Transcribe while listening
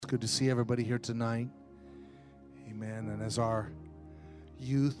Good to see everybody here tonight. Amen. And as our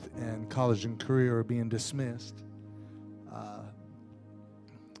youth and college and career are being dismissed,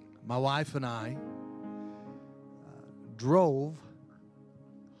 my wife and I drove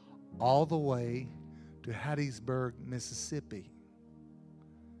all the way to Hattiesburg, Mississippi.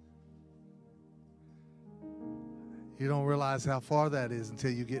 You don't realize how far that is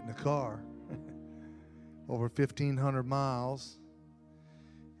until you get in the car. Over 1,500 miles.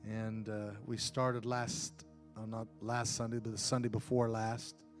 And we started not last Sunday, but the Sunday before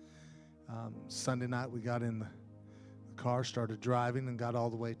last. Sunday night we got in the car, started driving, and got all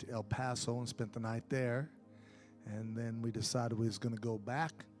the way to El Paso and spent the night there. And then we decided we was going to go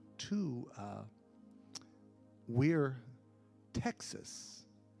back to Weir, Texas,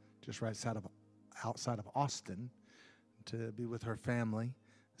 just right outside of Austin, to be with her family.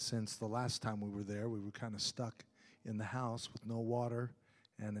 Since the last time we were there, we were kind of stuck in the house with no water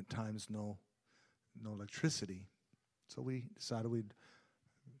and at times no electricity. So we decided we'd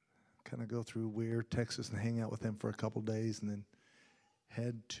kind of go through Weir, Texas, and hang out with them for a couple days, and then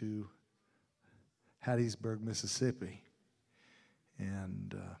head to Hattiesburg, Mississippi.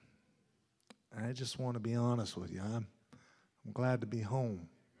 And I just want to be honest with you. I'm glad to be home.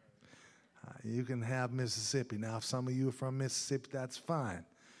 You can have Mississippi. Now, if some of you are from Mississippi, that's fine.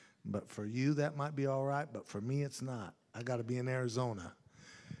 But for you, that might be all right. But for me, it's not. I got to be in Arizona.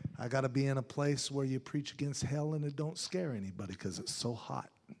 I got to be in a place where you preach against hell and it don't scare anybody because it's so hot.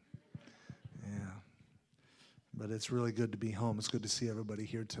 Yeah. But it's really good to be home. It's good to see everybody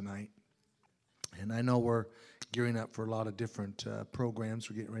here tonight. And I know we're gearing up for a lot of different programs.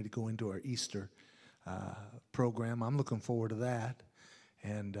 We're getting ready to go into our Easter program. I'm looking forward to that.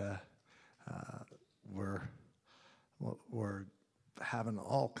 And we're having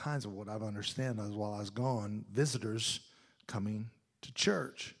all kinds of what I've understand as while I was gone, visitors coming to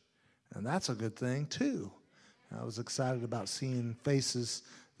church. And that's a good thing, too. I was excited about seeing faces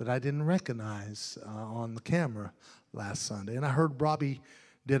that I didn't recognize on the camera last Sunday. And I heard Robbie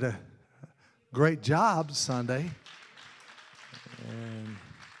did a great job Sunday. And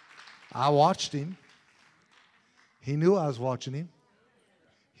I watched him. He knew I was watching him.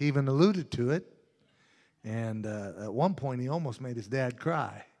 He even alluded to it. And at one point, he almost made his dad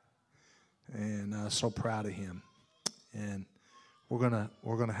cry. And I was so proud of him. And we're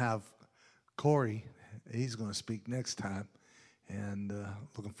gonna have Corey. He's going to speak next time. And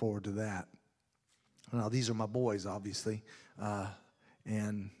looking forward to that. Now, these are my boys, obviously.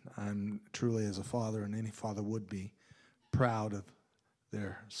 And I'm truly, as a father, and any father would be, proud of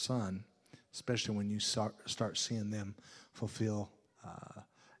their son, especially when you start seeing them fulfill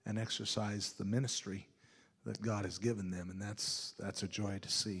and exercise the ministry that God has given them, and that's a joy to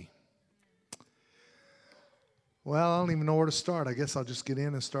see. Well, I don't even know where to start. I guess I'll just get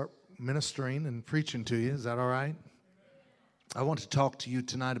in and start ministering and preaching to you. Is that all right? I want to talk to you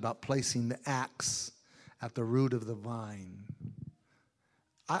tonight about placing the axe at the root of the vine.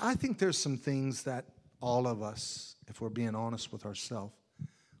 I think there's some things that all of us, if we're being honest with ourselves,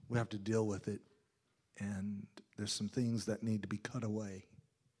 we have to deal with it, and there's some things that need to be cut away.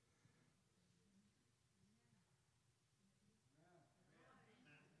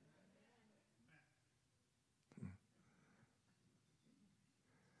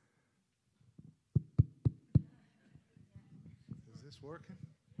 Working?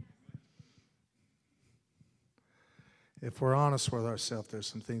 If we're honest with ourselves, there's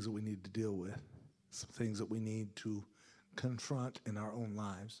some things that we need to deal with, some things that we need to confront in our own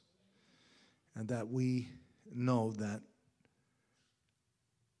lives, and that we know that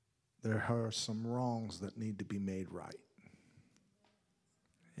there are some wrongs that need to be made right.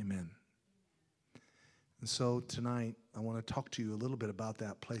 Amen. And so tonight, I want to talk to you a little bit about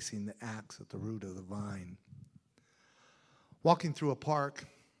that, placing the axe at the root of the vine. Walking through a park,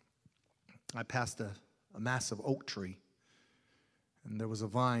 I passed a massive oak tree, and there was a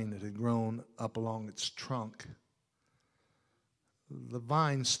vine that had grown up along its trunk. The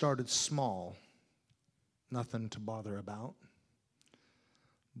vine started small, nothing to bother about.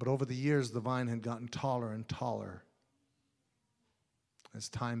 But over the years, the vine had gotten taller and taller. As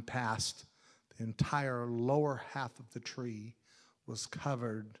time passed, the entire lower half of the tree was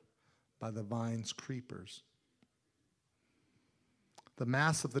covered by the vine's creepers. The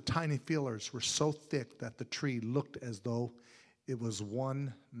mass of the tiny feelers were so thick that the tree looked as though it was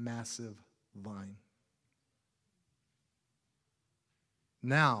one massive vine.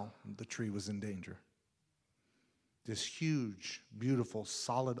 Now the tree was in danger. This huge, beautiful,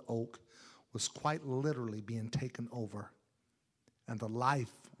 solid oak was quite literally being taken over, and the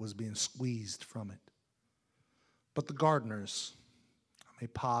life was being squeezed from it. But the gardeners, may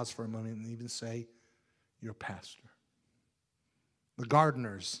pause for a moment and even say, your pastor. The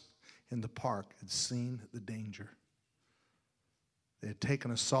gardeners in the park had seen the danger. They had taken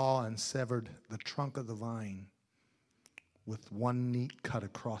a saw and severed the trunk of the vine with one neat cut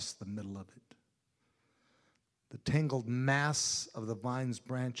across the middle of it. The tangled mass of the vine's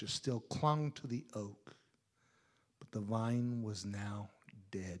branches still clung to the oak, but the vine was now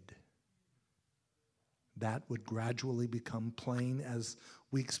dead. That would gradually become plain as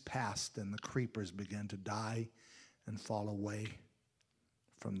weeks passed and the creepers began to die and fall away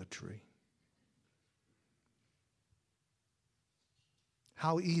from the tree.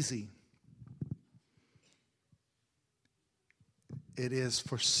 How easy it is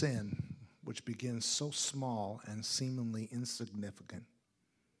for sin, which begins so small and seemingly insignificant,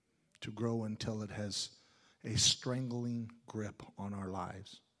 to grow until it has a strangling grip on our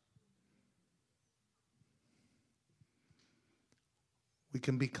lives. We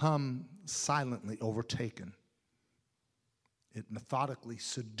can become silently overtaken. It methodically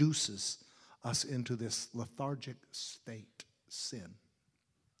seduces us into this lethargic state, sin.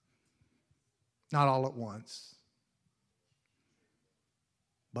 Not all at once,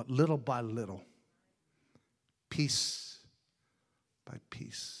 but little by little, piece by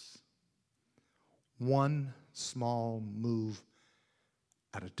piece, one small move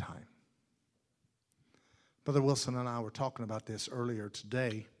at a time. Brother Wilson and I were talking about this earlier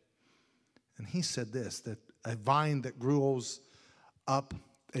today, and he said this, that a vine that grows up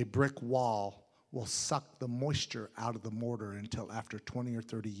a brick wall will suck the moisture out of the mortar until after 20 or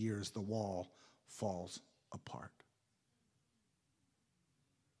 30 years the wall falls apart.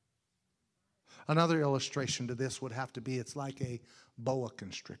 Another illustration to this would have to be, it's like a boa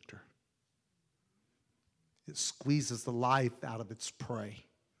constrictor. It squeezes the life out of its prey,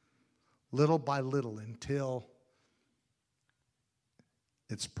 little by little, until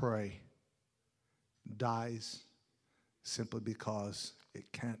its prey dies simply because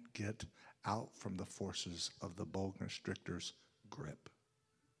it can't get out from the forces of the boa constrictor's grip.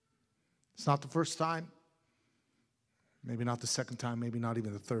 It's not the first time, maybe not the second time, maybe not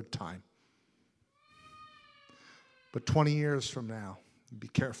even the third time. But 20 years from now, be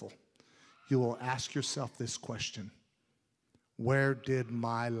careful, you will ask yourself this question: where did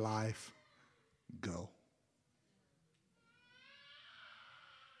my life go?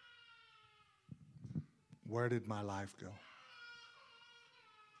 Where did my life go?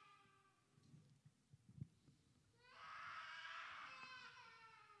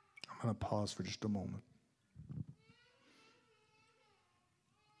 I'm going to pause for just a moment.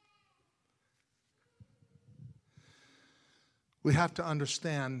 We have to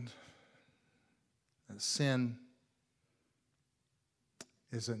understand that sin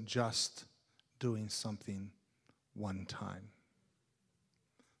isn't just doing something one time.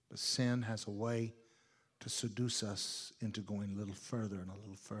 But sin has a way to seduce us into going a little further and a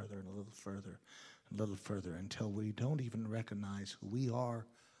little further and a little further and a little further until we don't even recognize who we are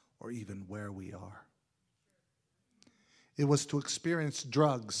or even where we are. It was to experience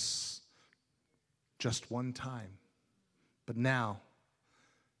drugs just one time, but now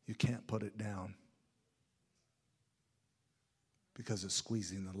you can't put it down because it's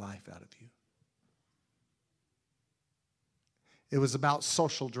squeezing the life out of you. It was about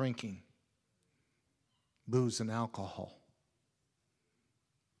social drinking, booze and alcohol.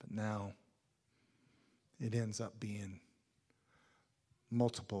 But now it ends up being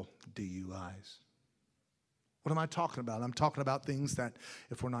multiple DUIs. What am I talking about? I'm talking about things that,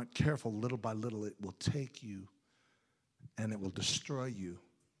 if we're not careful, little by little, it will take you and it will destroy you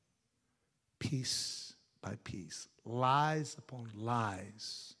piece by piece. Lies upon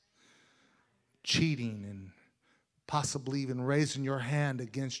lies. Cheating and possibly even raising your hand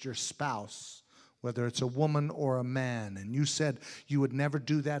against your spouse, whether it's a woman or a man, and you said you would never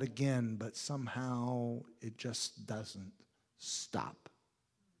do that again, but somehow it just doesn't stop.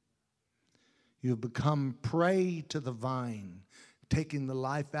 You've become prey to the vine, taking the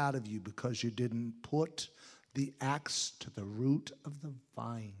life out of you because you didn't put the axe to the root of the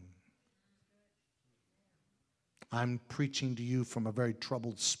vine. I'm preaching to you from a very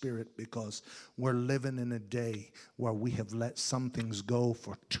troubled spirit because we're living in a day where we have let some things go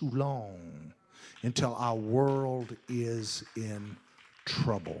for too long until our world is in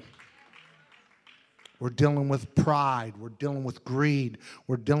trouble. We're dealing with pride. We're dealing with greed.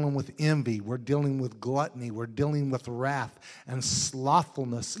 We're dealing with envy. We're dealing with gluttony. We're dealing with wrath and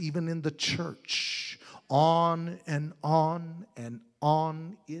slothfulness, even in the church. On and on and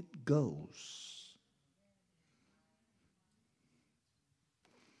on it goes.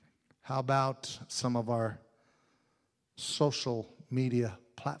 How about some of our social media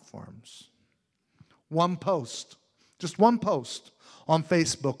platforms. One post, just one post on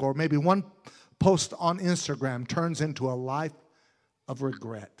Facebook or maybe one post on Instagram turns into a life of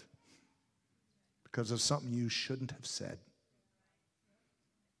regret because of something you shouldn't have said.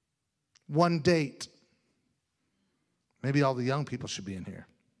 One date. Maybe all the young people should be in here.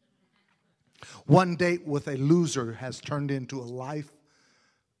 One date with a loser has turned into a life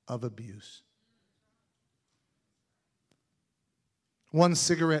of abuse. One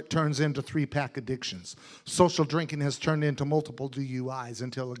cigarette turns into 3-pack addictions. Social drinking has turned into multiple DUIs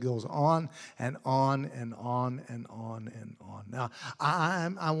until it goes on and on and on and on and on. Now,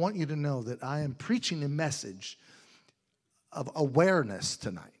 I want you to know that I am preaching a message of awareness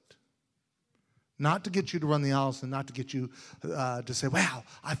tonight. Not to get you to run the aisles and not to get you to say, wow,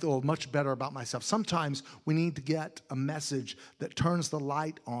 I feel much better about myself. Sometimes we need to get a message that turns the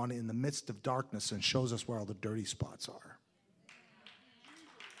light on in the midst of darkness and shows us where all the dirty spots are.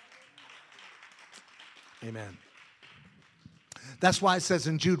 Amen. That's why it says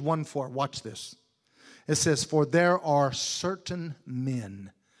in Jude 1:4, watch this. It says, for there are certain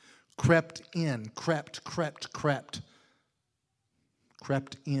men crept in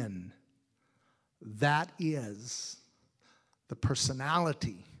That is the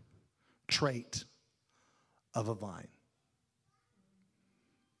personality trait of a vine.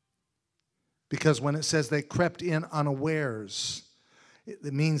 Because when it says they crept in unawares,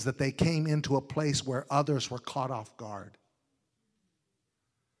 it means that they came into a place where others were caught off guard.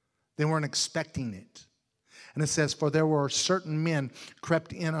 They weren't expecting it. And it says, for there were certain men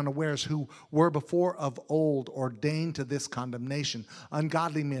crept in unawares who were before of old ordained to this condemnation.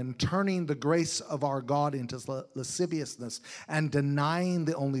 Ungodly men turning the grace of our God into lasciviousness and denying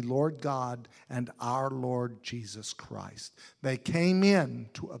the only Lord God and our Lord Jesus Christ. They came in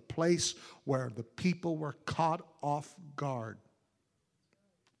to a place where the people were caught off guard.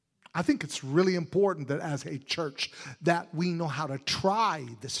 I think it's really important that as a church that we know how to try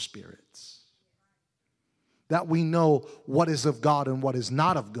the spirits. That we know what is of God and what is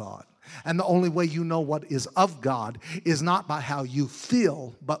not of God. And the only way you know what is of God is not by how you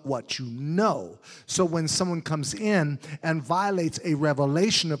feel, but what you know. So when someone comes in and violates a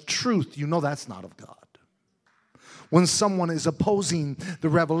revelation of truth, you know that's not of God. When someone is opposing the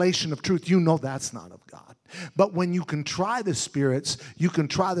revelation of truth, you know that's not of God. But when you can try the spirits, you can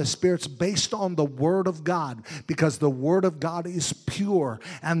try the spirits based on the Word of God, because the Word of God is pure,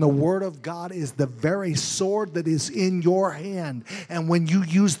 and the Word of God is the very sword that is in your hand. And when you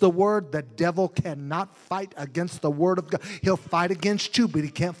use the Word, the devil cannot fight against the Word of God. He'll fight against you, but he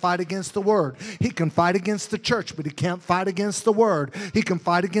can't fight against the Word. He can fight against the church, but he can't fight against the Word. He can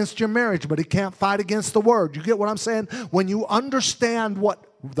fight against your marriage, but he can't fight against the Word. You get what I'm saying? When you understand what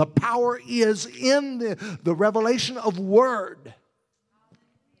the power is in the revelation of Word,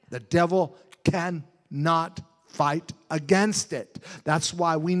 the devil cannot fight against it. That's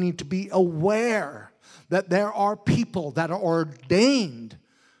why we need to be aware that there are people that are ordained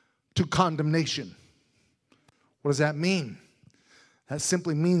to condemnation. What does that mean? That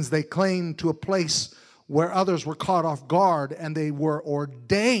simply means they claim to a place where others were caught off guard and they were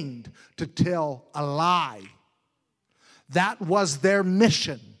ordained to tell a lie. That was their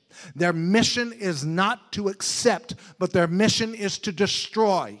mission. Their mission is not to accept, but their mission is to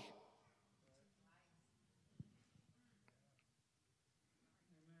destroy.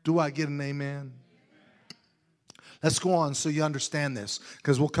 Do I get an amen? Let's go on so you understand this,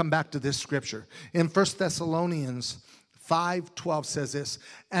 because we'll come back to this scripture. In 1 Thessalonians 5:12 says this,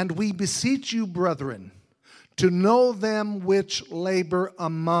 and we beseech you, brethren, to know them which labor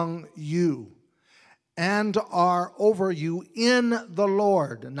among you and are over you in the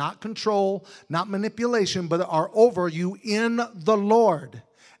Lord. Not control, not manipulation, but are over you in the Lord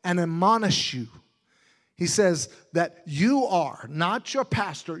and admonish you. He says that you are, not your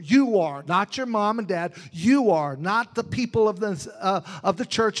pastor, you are, not your mom and dad, you are, not the people of the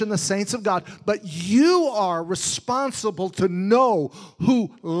church and the saints of God, but you are responsible to know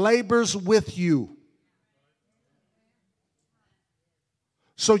who labors with you.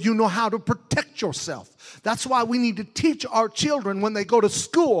 So you know how to protect yourself. That's why we need to teach our children when they go to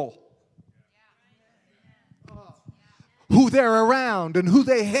school who they're around and who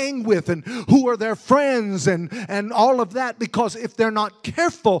they hang with and who are their friends and all of that. Because if they're not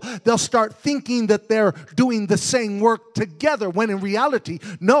careful, they'll start thinking that they're doing the same work together, when in reality,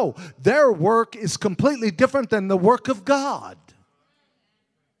 no, their work is completely different than the work of God.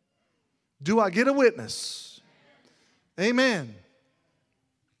 Do I get a witness? Amen.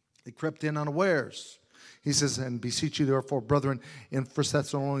 They crept in unawares. He says, and beseech you therefore, brethren, in 1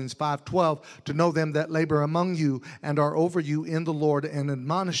 Thessalonians 5:12, to know them that labor among you and are over you in the Lord and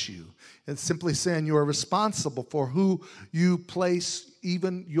admonish you. It's simply saying you are responsible for who you place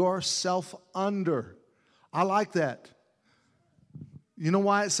even yourself under. I like that. You know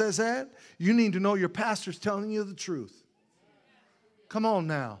why it says that? You need to know your pastor's telling you the truth. Come on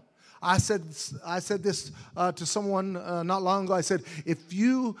now. I said this to someone not long ago. I said, if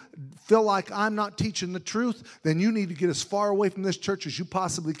you feel like I'm not teaching the truth, then you need to get as far away from this church as you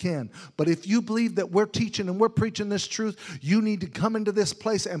possibly can. But if you believe that we're teaching and we're preaching this truth, you need to come into this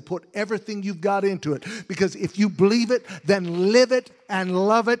place and put everything you've got into it. Because if you believe it, then live it and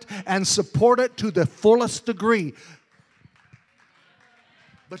love it and support it to the fullest degree.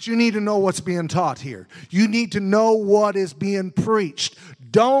 But you need to know what's being taught here. You need to know what is being preached.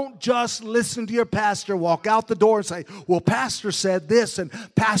 Don't just listen to your pastor, walk out the door and say, well, pastor said this and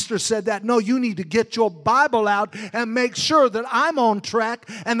pastor said that. No, you need to get your Bible out and make sure that I'm on track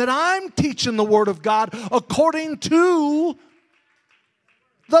and that I'm teaching the Word of God according to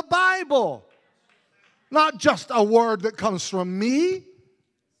the Bible. Not just a word that comes from me.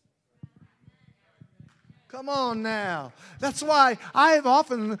 Come on now. That's why I have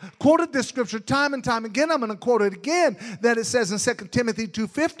often quoted this scripture time and time again. I'm going to quote it again. That it says in 2 Timothy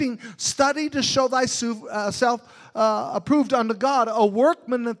 2:15, study to show thyself approved unto God, a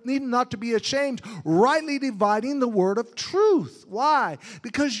workman that need not to be ashamed, rightly dividing the word of truth. Why?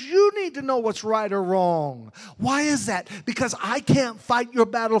 Because you need to know what's right or wrong. Why is that? Because I can't fight your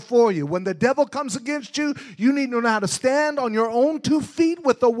battle for you. When the devil comes against you, you need to know how to stand on your own 2 feet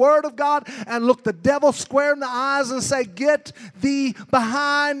with the word of God and look the devil square in the eyes and say, get thee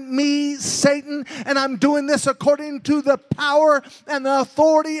behind me, Satan, and I'm doing this according to the power and the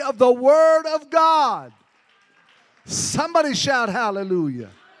authority of the word of God. Somebody shout hallelujah.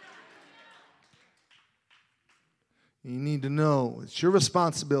 You need to know it's your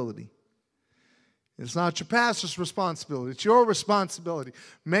responsibility. It's not your pastor's responsibility. It's your responsibility.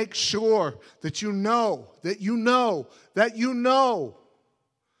 Make sure that you know, that you know, that you know.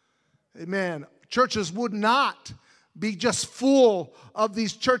 Amen. Churches would not be just full of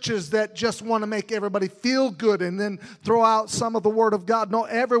these churches that just want to make everybody feel good and then throw out some of the Word of God. No,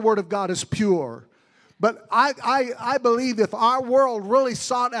 every Word of God is pure. But I believe if our world really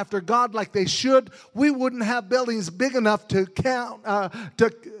sought after God like they should, we wouldn't have buildings big enough to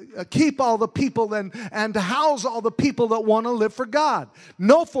keep all the people and to house all the people that want to live for God.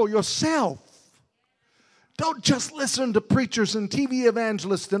 Know for yourself. Don't just listen to preachers and TV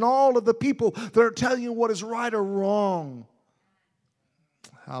evangelists and all of the people that are telling you what is right or wrong.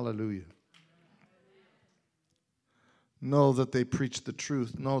 Hallelujah. Know that they preach the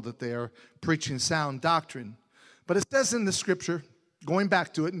truth. Know that they are preaching sound doctrine. But it says in the scripture, going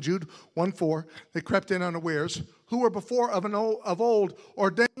back to it in Jude 1:4, they crept in unawares, who were before of old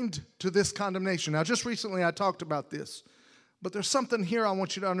ordained to this condemnation. Now, just recently I talked about this. But there's something here I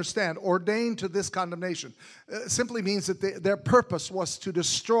want you to understand. Ordained to this condemnation. It simply means that their purpose was to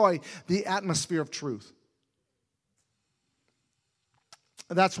destroy the atmosphere of truth.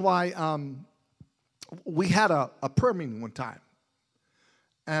 That's why we had a prayer meeting one time.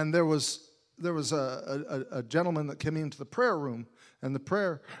 And there was a gentleman that came into the prayer room. And the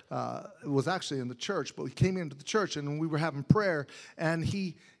prayer was actually in the church. But he came into the church and we were having prayer. And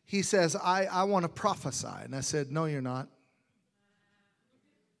he says, I want to prophesy. And I said, no, you're not.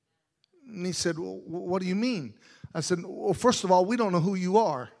 And he said, well, what do you mean? I said, well, first of all, we don't know who you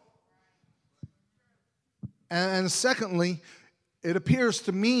are. And secondly, it appears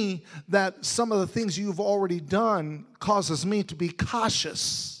to me that some of the things you've already done causes me to be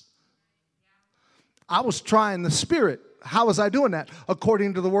cautious. I was trying the Spirit. How was I doing that?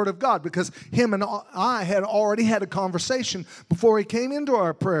 According to the Word of God. Because him and I had already had a conversation before he came into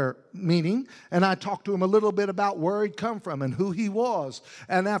our prayer meeting. And I talked to him a little bit about where he'd come from and who he was.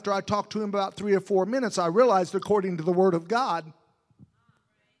 And after I talked to him about 3 or 4 minutes, I realized, according to the Word of God,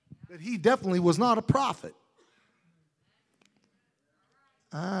 that he definitely was not a prophet.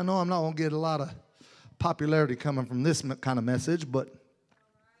 I know I'm not going to get a lot of popularity coming from this kind of message, but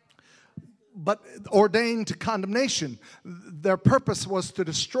ordained to condemnation. Their purpose was to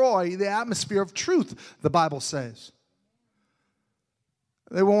destroy the atmosphere of truth, the Bible says.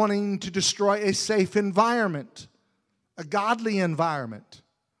 They were wanting to destroy a safe environment, a godly environment,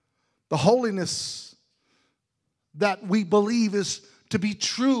 the holiness that we believe is to be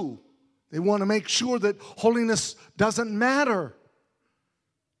true. They want to make sure that holiness doesn't matter.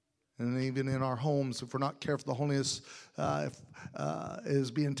 And even in our homes, if we're not careful, the holiness,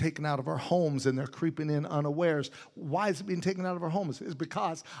 is being taken out of our homes, and they're creeping in unawares. Why is it being taken out of our homes? It's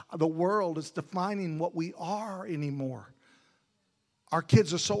because the world is defining what we are anymore. Our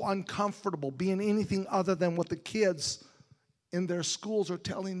kids are so uncomfortable being anything other than what the kids in their schools are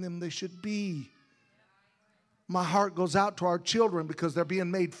telling them they should be. My heart goes out to our children because they're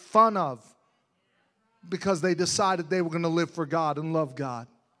being made fun of because they decided they were going to live for God and love God.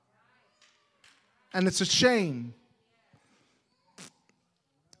 And it's a shame.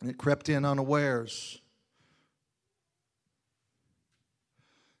 And it crept in unawares.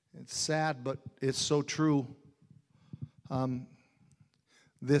 It's sad, but it's so true.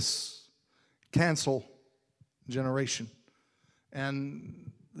 This cancel generation.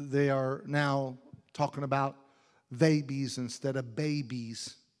 And they are now talking about babies instead of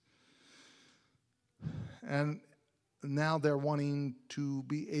babies. And now they're wanting to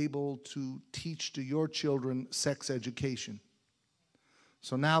be able to teach to your children sex education.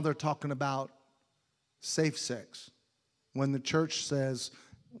 So now they're talking about safe sex. When the church says,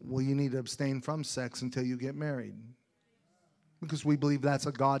 well, you need to abstain from sex until you get married. Because we believe that's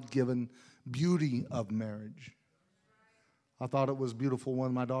a God-given beauty of marriage. I thought it was beautiful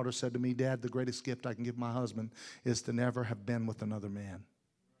when my daughter said to me, Dad, the greatest gift I can give my husband is to never have been with another man.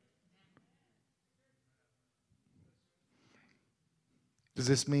 Does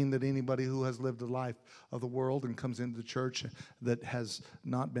this mean that anybody who has lived a life of the world and comes into the church that has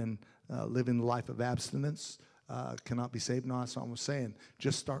not been living the life of abstinence cannot be saved? No, that's not what I'm saying.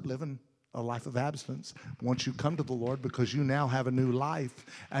 Just start living a life of abstinence once you come to the Lord, because you now have a new life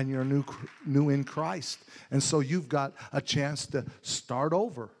and you're new in Christ. And so you've got a chance to start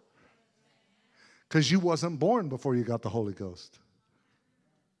over because you wasn't born before you got the Holy Ghost.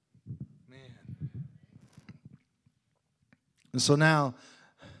 Man. And so now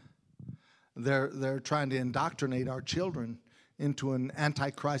they're trying to indoctrinate our children into an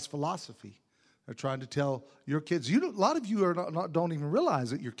antichrist philosophy. They're trying to tell your kids. A lot of you don't even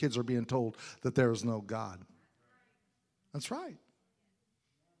realize that your kids are being told that there is no God. That's right.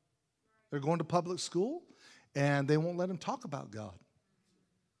 They're going to public school, and they won't let them talk about God.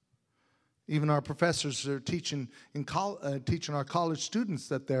 Even our professors are teaching our college students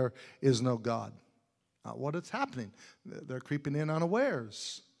that there is no God. What is happening? They're creeping in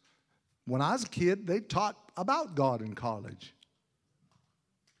unawares. When I was a kid, they taught about God in college.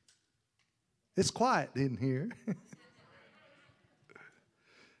 It's quiet in here.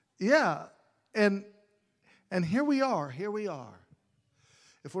 Yeah, and here we are.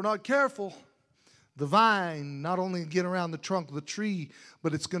 If we're not careful, the vine not only get around the trunk of the tree,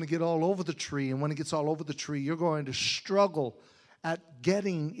 but it's going to get all over the tree. And when it gets all over the tree, you're going to struggle at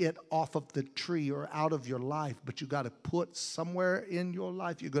getting it off of the tree or out of your life. But you got to put somewhere in your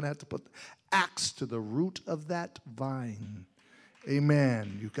life, you're going to have to put axe to the root of that vine.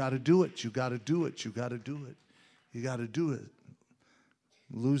 Amen. You got to do it. You got to do it. You got to do it. You got to do it.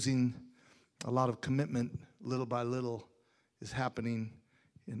 Losing a lot of commitment little by little is happening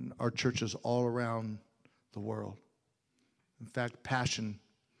in our churches all around the world. In fact, passion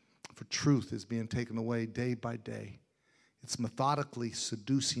for truth is being taken away day by day. It's methodically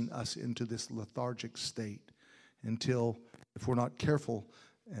seducing us into this lethargic state until, if we're not careful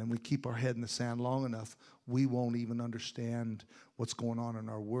and we keep our head in the sand long enough, we won't even understand what's going on in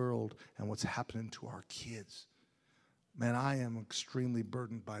our world and what's happening to our kids. Man, I am extremely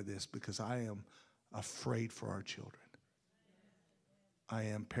burdened by this because I am afraid for our children. I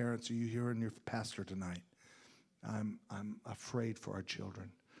am. Parents, are you hearing your pastor tonight? I'm afraid for our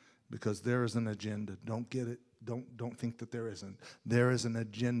children because there is an agenda. Don't get it. Don't think that there isn't. There is an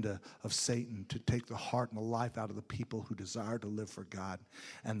agenda of Satan to take the heart and the life out of the people who desire to live for God.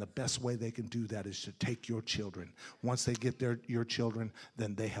 And the best way they can do that is to take your children. Once they get your children,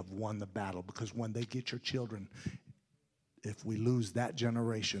 then they have won the battle. Because when they get your children, if we lose that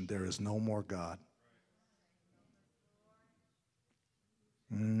generation, there is no more God.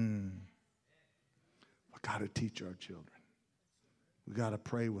 We got to teach our children. We got to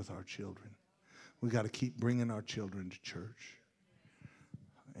pray with our children. We got to keep bringing our children to church.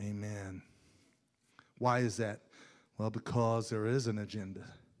 Amen. Why is that? Well, because there is an agenda.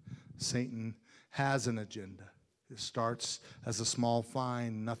 Satan has an agenda. It starts as a small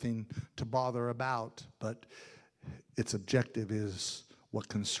fine, nothing to bother about, but its objective is what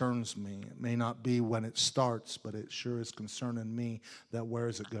concerns me. It may not be when it starts, but it sure is concerning me that where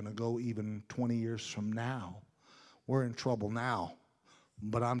is it going to go even 20 years from now? We're in trouble now.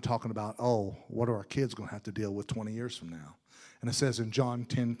 But I'm talking about, what are our kids going to have to deal with 20 years from now? And it says in John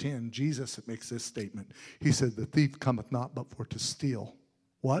 10:10, Jesus makes this statement. He said, the thief cometh not but for to steal.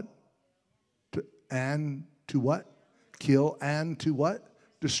 What? And to what? kill, and to what?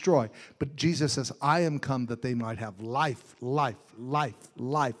 Destroy. But Jesus says, I am come that they might have life, life, life,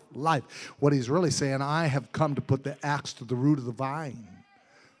 life, life. What he's really saying, I have come to put the axe to the root of the vine.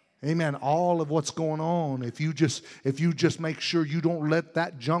 Amen. All of what's going on, if you just make sure you don't let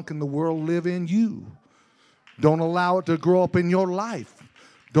that junk in the world live in you. Don't allow it to grow up in your life.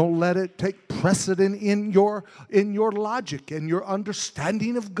 Don't let it take precedent in your logic and your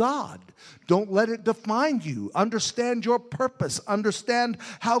understanding of God. Don't let it define you. Understand your purpose. Understand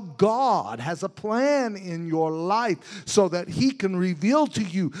how God has a plan in your life so that he can reveal to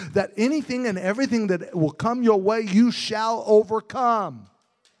you that anything and everything that will come your way, you shall overcome.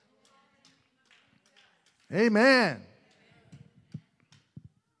 Amen.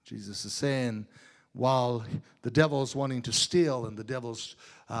 Jesus is saying, while the devil is wanting to steal and the devil's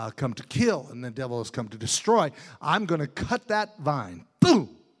come to kill and the devil has come to destroy, I'm going to cut that vine. Boom!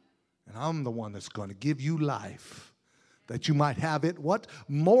 And I'm the one that's going to give you life, that you might have it, what?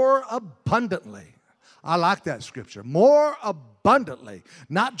 More abundantly. I like that scripture. More abundantly.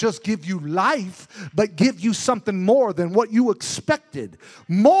 Not just give you life, but give you something more than what you expected.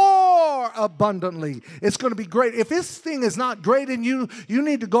 More abundantly. It's going to be great. If this thing is not great in you, you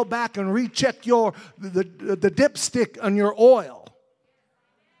need to go back and recheck the dipstick on your oil.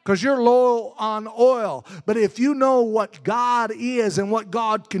 Because you're low on oil. But if you know what God is and what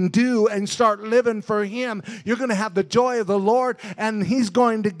God can do and start living for him, you're going to have the joy of the Lord, and he's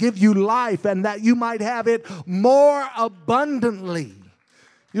going to give you life, and that you might have it more abundantly.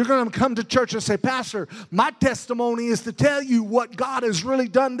 You're going to come to church and say, Pastor, my testimony is to tell you what God has really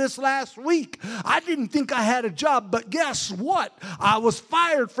done this last week. I didn't think I had a job, but guess what? I was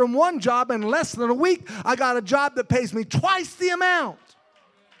fired from one job, and in less than a week, I got a job that pays me twice the amount.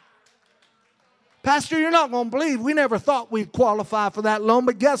 Pastor, you're not going to believe we never thought we'd qualify for that loan,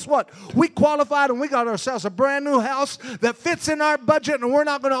 but guess what? We qualified and we got ourselves a brand new house that fits in our budget, and we're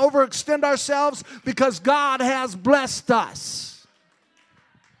not going to overextend ourselves because God has blessed us.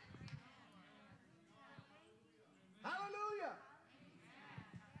 Hallelujah.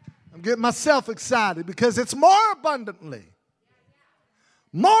 I'm getting myself excited because it's more abundantly.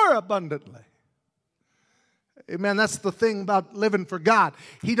 More abundantly. Amen. That's the thing about living for God.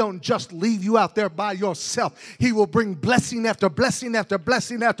 He don't just leave you out there by yourself. He will bring blessing after blessing after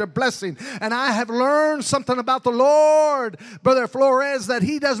blessing after blessing. And I have learned something about the Lord, Brother Flores, that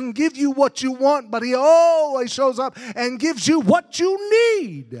he doesn't give you what you want, but he always shows up and gives you what you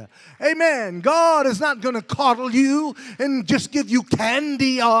need. Amen. God is not going to coddle you and just give you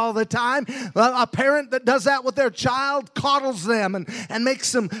candy all the time. A parent that does that with their child coddles them and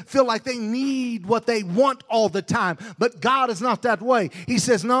makes them feel like they need what they want all the time. But God is not that way. He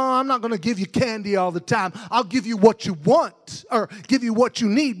says, no, I'm not going to give you candy all the time. I'll give you what you want or give you what you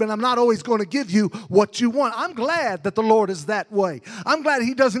need, but I'm not always going to give you what you want. I'm glad that the Lord is that way. I'm glad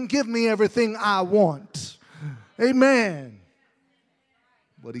he doesn't give me everything I want. Amen.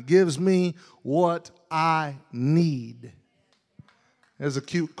 But he gives me what I need. There's a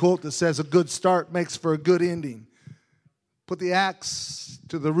cute quote that says, a good start makes for a good ending. Put the axe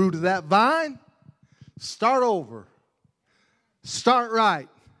to the root of that vine. Start over. Start right.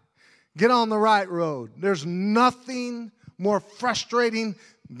 Get on the right road. There's nothing more frustrating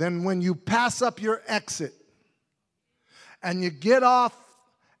than when you pass up your exit and you get off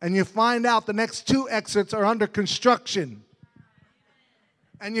and you find out the next two exits are under construction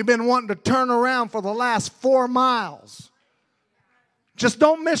and you've been wanting to turn around for the last 4 miles. Just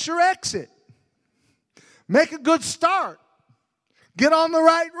don't miss your exit. Make a good start. Get on the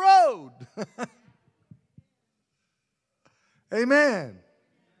right road. Amen.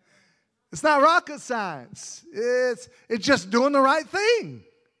 It's not rocket science. It's just doing the right thing.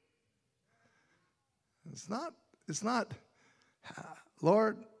 It's not,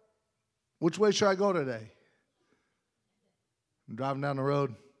 Lord, which way should I go today? I'm driving down the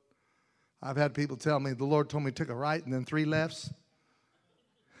road. I've had people tell me, the Lord told me to take a right and then 3 lefts.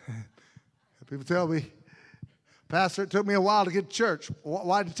 People tell me, Pastor, it took me a while to get to church.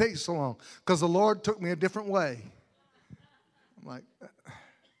 Why did it take so long? Because the Lord took me a different way. I'm like,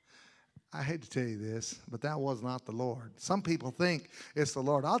 I hate to tell you this, but that was not the Lord. Some people think it's the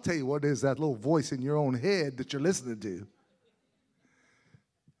Lord. I'll tell you what it is, that little voice in your own head that you're listening to.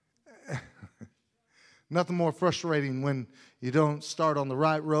 Nothing more frustrating when you don't start on the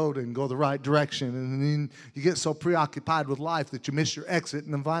right road and go the right direction, and then you get so preoccupied with life that you miss your exit,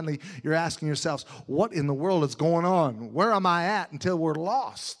 and then finally you're asking yourselves, what in the world is going on? Where am I at until we're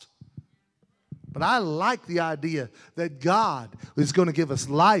lost? But I like the idea that God is going to give us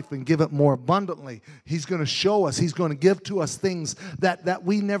life and give it more abundantly. He's going to show us. He's going to give to us things that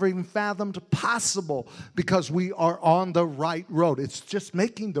we never even fathomed possible because we are on the right road. It's just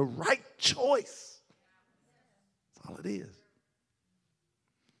making the right choice. That's all it is.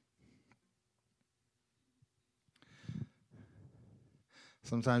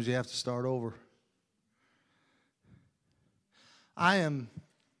 Sometimes you have to start over. I am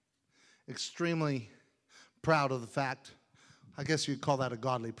extremely proud of the fact, I guess you'd call that a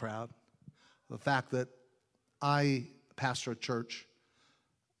godly proud, the fact that I pastor a church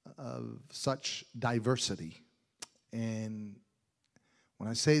of such diversity. And when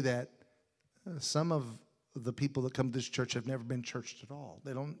I say that, some of the people that come to this church have never been churched at all.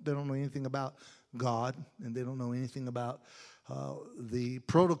 They don't know anything about God, and they don't know anything about the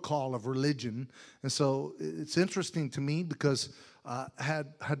protocol of religion. And so it's interesting to me because I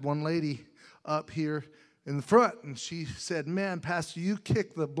had one lady up here in the front, and she said, "Man, Pastor, you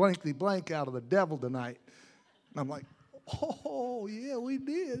kicked the blankety blank out of the devil tonight." And I'm like, "Oh, yeah, we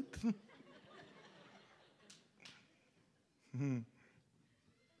did."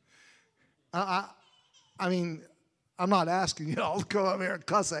 I mean, I'm not asking you all to go up here and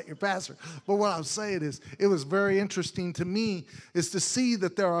cuss at your pastor. But what I'm saying is, it was very interesting to me is to see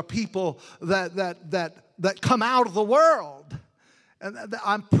that there are people that come out of the world. And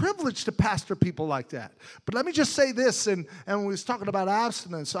I'm privileged to pastor people like that. But let me just say this, and we was talking about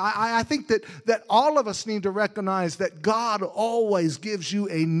abstinence. I think that all of us need to recognize that God always gives you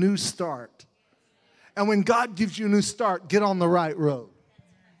a new start. And when God gives you a new start, get on the right road.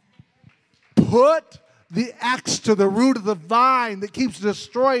 Put the axe to the root of the vine that keeps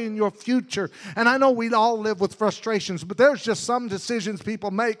destroying your future. And I know we all live with frustrations, but there's just some decisions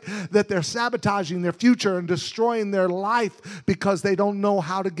people make that they're sabotaging their future and destroying their life because they don't know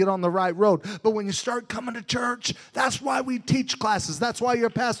how to get on the right road. But when you start coming to church, that's why we teach classes. That's why your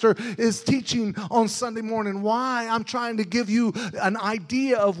pastor is teaching on Sunday morning. Why? I'm trying to give you an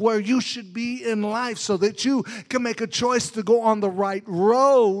idea of where you should be in life so that you can make a choice to go on the right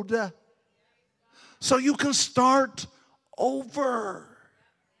road, so you can start over.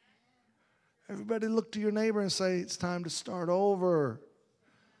 Everybody look to your neighbor and say, "It's time to start over."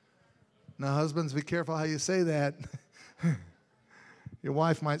 Now, husbands, be careful how you say that. Your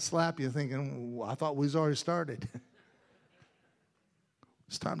wife might slap you thinking, "I thought we was already started."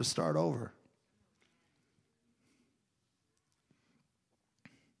 It's time to start over.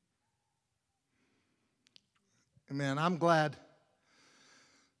 Man, I'm glad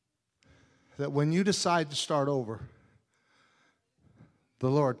that when you decide to start over, the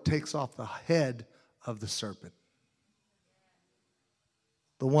Lord takes off the head of the serpent,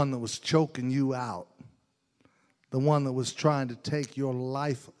 the one that was choking you out, the one that was trying to take your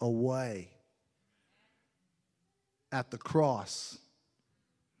life away. At the cross,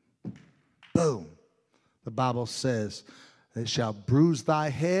 boom, the Bible says, "It shall bruise thy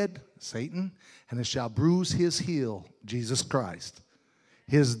head," Satan, "and it shall bruise his heel," Jesus Christ.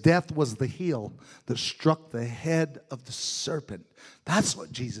 His death was the heel that struck the head of the serpent. That's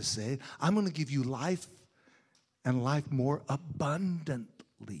what Jesus said. I'm going to give you life and life more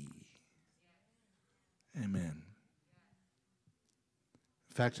abundantly. Amen.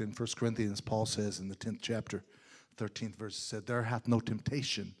 In fact, in 1 Corinthians, Paul says in the 10th chapter, 13th verse, said, "There hath no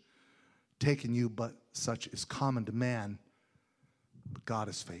temptation taken you, but such is common to man. But God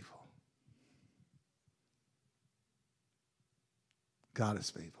is faithful." God is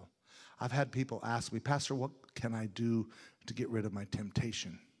faithful. I've had people ask me, "Pastor, what can I do to get rid of my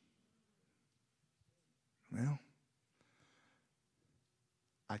temptation?" Well,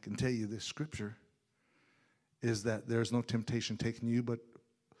 I can tell you this scripture is that there's no temptation taken you, but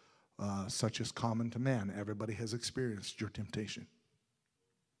such is common to man. Everybody has experienced your temptation.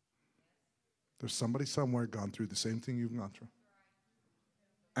 There's somebody somewhere gone through the same thing you've gone through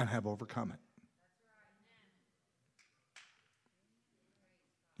and have overcome it.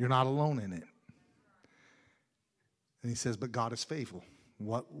 You're not alone in it. And he says, but God is faithful.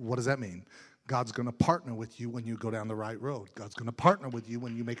 What does that mean? God's going to partner with you when you go down the right road. God's going to partner with you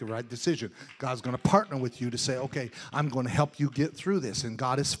when you make a right decision. God's going to partner with you to say, okay, I'm going to help you get through this. And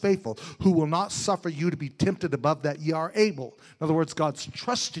God is faithful, who will not suffer you to be tempted above that ye are able. In other words, God's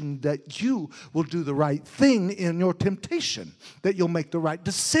trusting that you will do the right thing in your temptation, that you'll make the right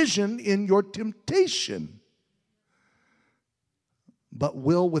decision in your temptation. But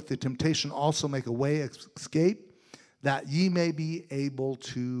will with the temptation also make a way of escape, that ye may be able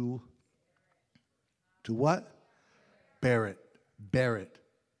to what? Bear it. Bear it.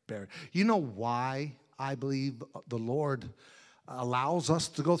 Bear it. You know why I believe the Lord allows us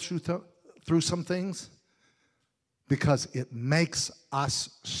to go through through some things? Because it makes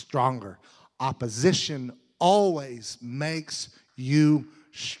us stronger. Opposition always makes you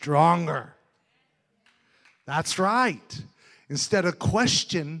stronger. That's right. Instead of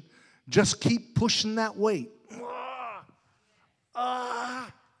question, just keep pushing that weight.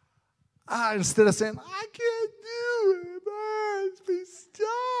 Instead of saying, I can't do it, man, be stop.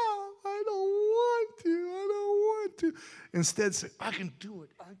 I don't want to. Instead say, I can do it.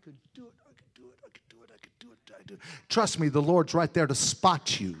 I can do it. Trust me, the Lord's right there to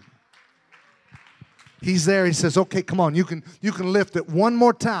spot you. He's there. He says, okay, come on. You can lift it one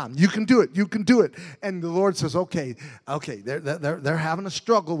more time. You can do it. You can do it. And the Lord says, okay, they're having a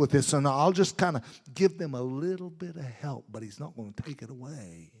struggle with this, and I'll just kind of give them a little bit of help, but He's not going to take it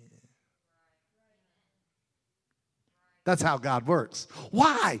away. That's how God works.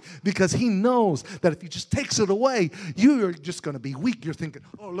 Why? Because He knows that if He just takes it away, you're just going to be weak. You're thinking,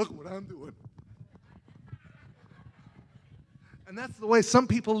 oh, look what I'm doing. And that's the way some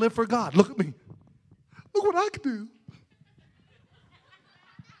people live for God. Look at me. Look what I can do.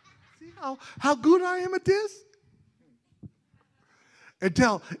 See how good I am at this?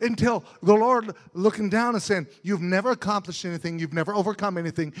 Until the Lord looking down and saying, you've never accomplished anything. You've never overcome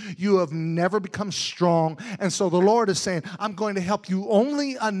anything. You have never become strong. And so the Lord is saying, I'm going to help you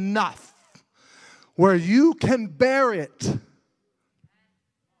only enough where you can bear it.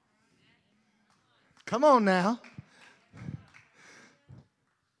 Come on now.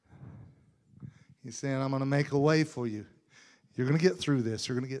 He's saying, I'm going to make a way for you. You're going to get through this.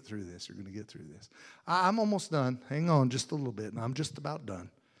 You're going to get through this. You're going to get through this. I'm almost done. Hang on just a little bit, and I'm just about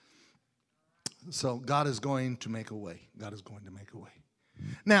done. So God is going to make a way. God is going to make a way.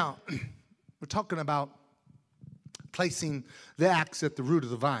 Now, we're talking about placing the axe at the root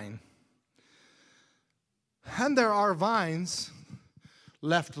of the vine. And there are vines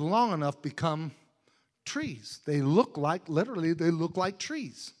left long enough become trees. They look like, literally, they look like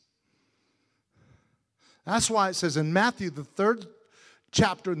trees. That's why it says in Matthew, the 3rd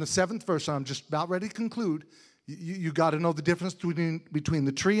chapter, in the 7th verse, I'm just about ready to conclude, you got to know the difference between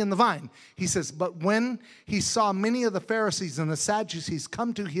the tree and the vine. He says, but when he saw many of the Pharisees and the Sadducees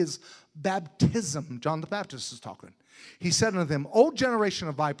come to his baptism, John the Baptist is talking, he said unto them, O generation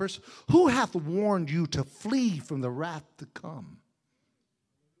of vipers, who hath warned you to flee from the wrath to come?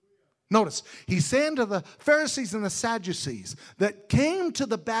 Notice, he's saying to the Pharisees and the Sadducees that came to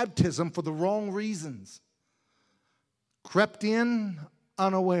the baptism for the wrong reasons, crept in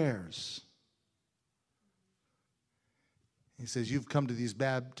unawares. He says, you've come to these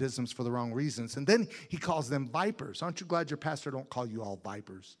baptisms for the wrong reasons. And then he calls them vipers. Aren't you glad your pastor don't call you all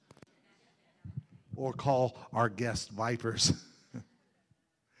vipers? Or call our guests vipers.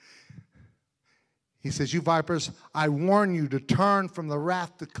 He says, you vipers, I warn you to turn from the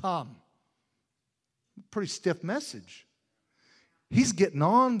wrath to come. Pretty stiff message. He's getting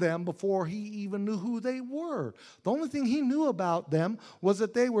on them before he even knew who they were. The only thing he knew about them was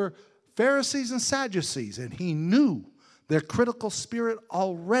that they were Pharisees and Sadducees, and he knew their critical spirit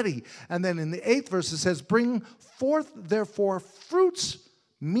already. And then in the 8th verse it says, bring forth therefore fruits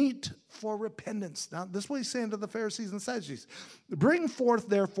meet for repentance. Now this is what he's saying to the Pharisees and Sadducees. Bring forth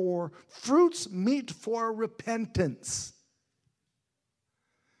therefore fruits meet for repentance.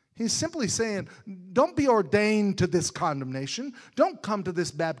 He's simply saying, don't be ordained to this condemnation. Don't come to this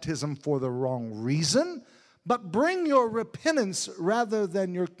baptism for the wrong reason, but bring your repentance rather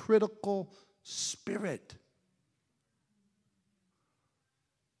than your critical spirit.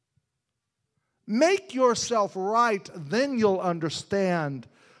 Make yourself right, then you'll understand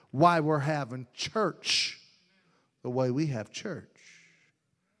why we're having church the way we have church.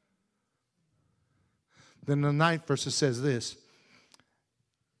 Then the 9th verse says this,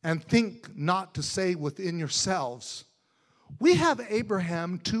 and think not to say within yourselves, we have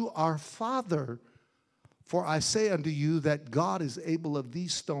Abraham to our father. For I say unto you that God is able of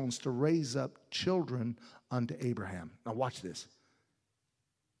these stones to raise up children unto Abraham. Now watch this.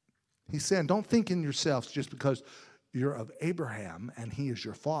 He's saying, don't think in yourselves just because you're of Abraham and he is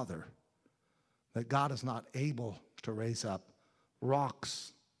your father, that God is not able to raise up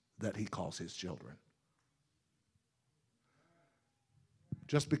rocks that he calls his children.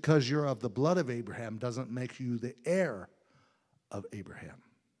 Just because you're of the blood of Abraham doesn't make you the heir of Abraham.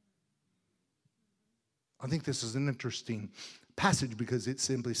 I think this is an interesting passage because it's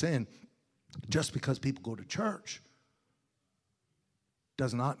simply saying just because people go to church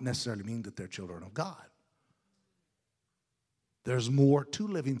does not necessarily mean that they're children of God. There's more to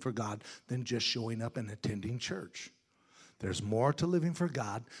living for God than just showing up and attending church. There's more to living for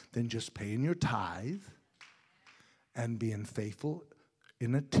God than just paying your tithe and being faithful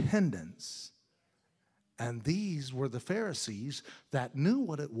in attendance. And these were the Pharisees that knew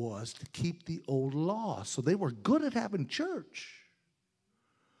what it was to keep the old law. So they were good at having church.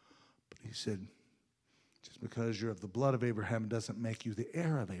 But he said, just because you're of the blood of Abraham doesn't make you the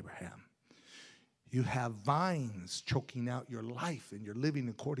heir of Abraham. You have vines choking out your life, and you're living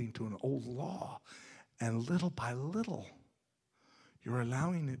according to an old law. And little by little, you're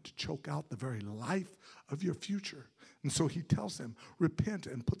allowing it to choke out the very life of your future. And so he tells them, repent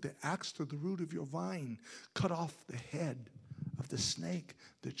and put the axe to the root of your vine. Cut off the head of the snake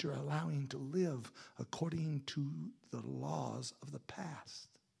that you're allowing to live according to the laws of the past.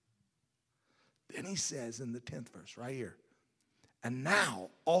 Then he says in the 10th verse, right here, and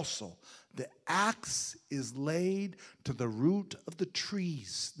now also the axe is laid to the root of the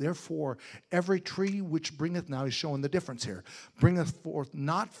trees. Therefore, every tree which bringeth, now he's showing the difference here, bringeth forth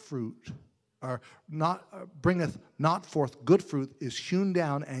not fruit, or not bringeth not forth good fruit, is hewn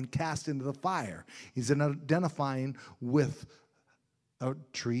down and cast into the fire. He's identifying with a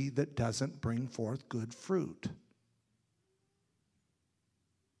tree that doesn't bring forth good fruit.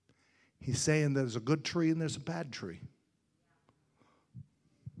 He's saying there's a good tree and there's a bad tree.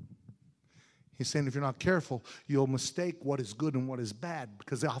 He's saying if you're not careful, you'll mistake what is good and what is bad,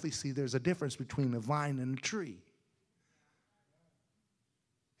 because obviously there's a difference between a vine and a tree.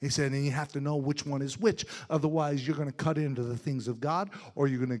 He said, and you have to know which one is which. Otherwise, you're going to cut into the things of God, or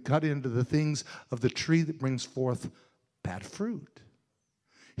you're going to cut into the things of the tree that brings forth bad fruit.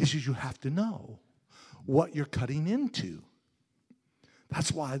 He says you have to know what you're cutting into.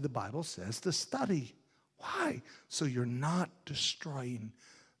 That's why the Bible says to study. Why? So you're not destroying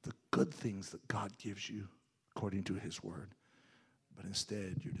the good things that God gives you according to his word, but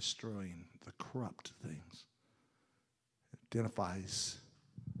instead you're destroying the corrupt things. It identifies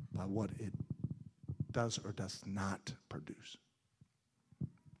by what it does or does not produce.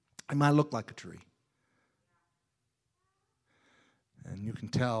 It might look like a tree, and you can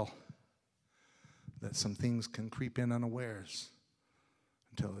tell that some things can creep in unawares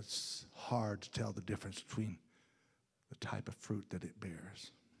until it's hard to tell the difference between the type of fruit that it bears.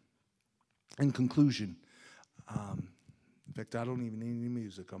 In conclusion, in fact, I don't even need any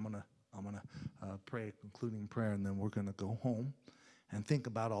music. I'm gonna pray a concluding prayer, and then we're gonna go home and think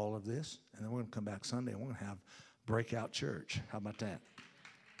about all of this, and then we're gonna come back Sunday and we're gonna have breakout church. How about that?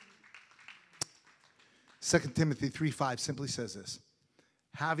 2 Timothy 3:5 simply says this: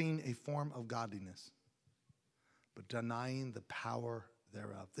 having a form of godliness, but denying the power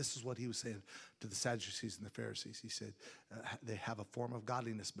thereof. This is what he was saying to the Sadducees and the Pharisees. He said, they have a form of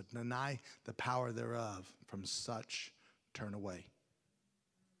godliness, but deny the power thereof. From such turn away.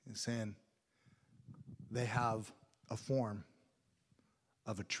 He's saying they have a form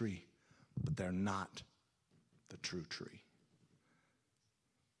of a tree, but they're not the true tree.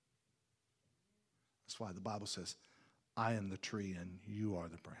 That's why the Bible says, I am the tree and you are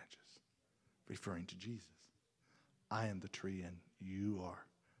the branches, referring to Jesus. I am the tree and you are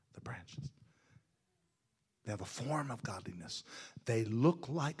the branches. They have a form of godliness. They look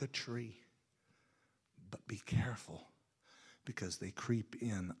like a tree, but be careful, because they creep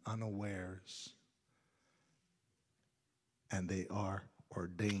in unawares, and they are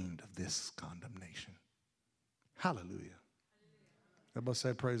ordained of this condemnation. Hallelujah. Everybody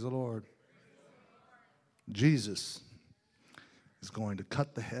say, praise the Lord. Jesus is going to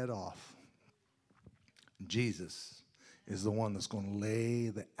cut the head off. Jesus is the one that's going to lay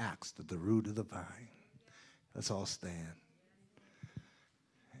the axe to the root of the vine. Let's all stand.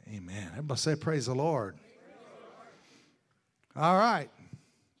 Amen. Everybody say, praise the Lord. All right.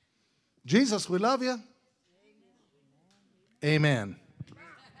 Jesus, we love you. Amen.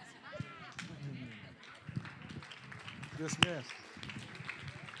 Dismissed.